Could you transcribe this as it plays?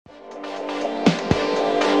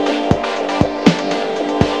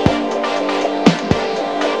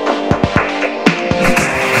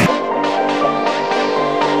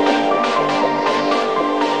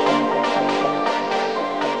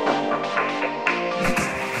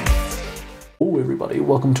everybody,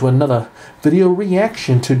 welcome to another video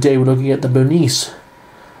reaction. Today we're looking at the Burnice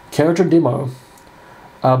character demo.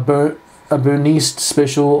 A Burnice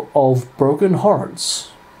special of Broken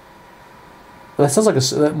Hearts. That sounds like a...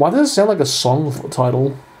 Why does it sound like a song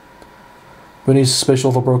title? Burnice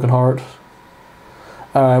special for Broken Heart.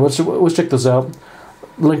 Alright, let's check this out.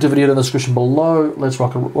 Link to video in the description below. Let's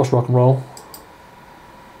rock and roll.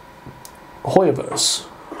 Hoyaverse.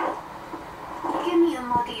 Give me a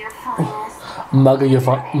mug of your finest.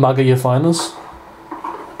 Mug of your finest?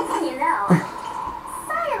 You know,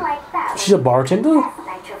 something like that. She's a bartender?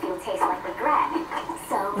 Nitro fuel tastes like regret.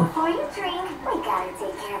 So before you drink, we gotta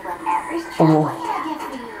take care of whatever's trouble. What can I get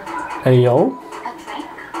for you? Hey yo. A drink?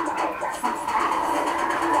 Some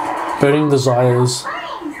snacks? Burning desires.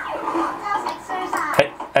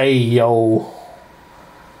 Hey yo.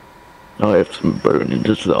 I have some burning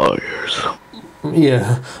desires.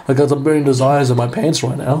 Yeah, I got some burning desires in my pants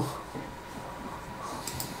right now.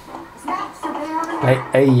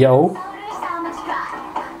 Hey yo.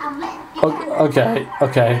 Okay.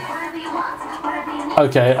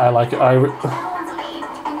 Okay, I like it.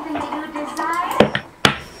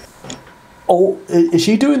 Oh, is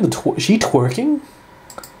she doing the is she twerking?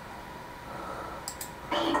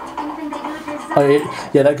 Oh,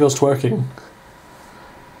 yeah, that girl's twerking.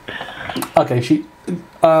 Okay,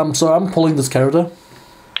 so I'm pulling this character.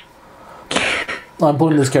 I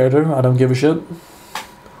don't give a shit.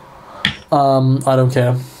 I don't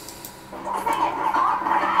care.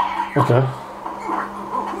 Okay.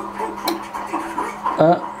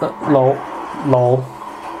 Lol.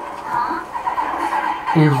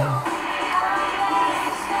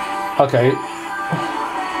 Okay.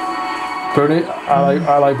 Burnice,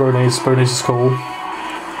 I like Burnice. Burnice is cool.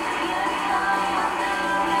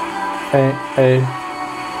 Hey.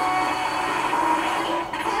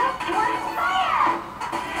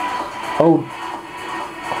 Oh.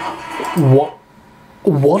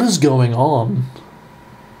 What is going on?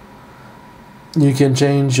 You can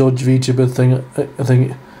change your VTuber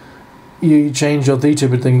thing. You change your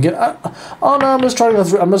VTuber thing again. Oh no! I'm just trying out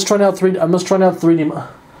 3D. I'm just trying out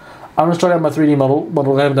my 3D model.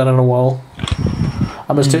 I haven't done it in a while.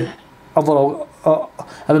 I've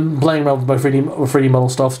been playing around with my 3D model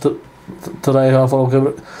stuff today. I thought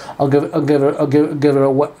I'll give it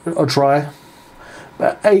a try.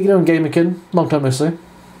 Hey, you doing, gamer kid? Long time no see.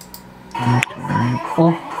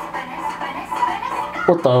 Oh.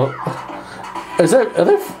 What the?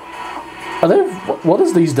 What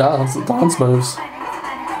is these dance moves?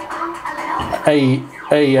 Hey,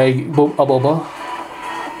 Bubba.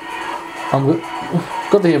 I'm good.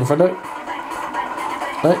 Got the here, friend.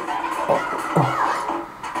 Hey. Oh.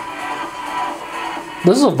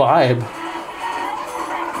 This is a vibe.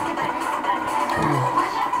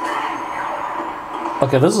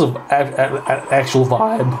 Okay, this is an actual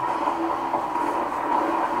vibe.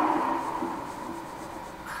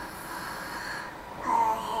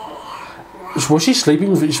 Was she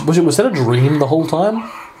sleeping? Was that a dream the whole time?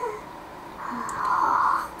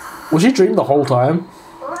 Was she dreaming the whole time?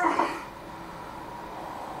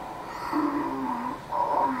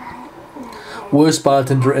 Worst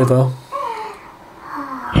bartender ever.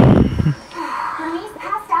 Burnice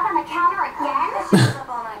passed out on the counter again? She was up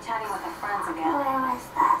all night chatting with her friends again. Where was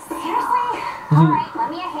that? Seriously? Alright,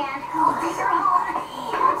 lend me a hand. I'll take her home.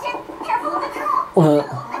 Careful of the girl.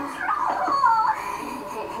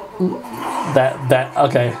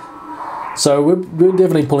 Okay. So we're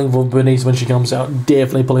definitely pulling for Burnice when she comes out.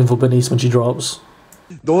 Definitely pulling for Burnice when she drops.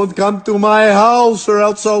 Don't come to my house or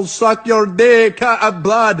else I'll suck your dick.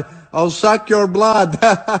 Blood. I'll suck your blood.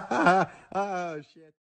 Oh, shit.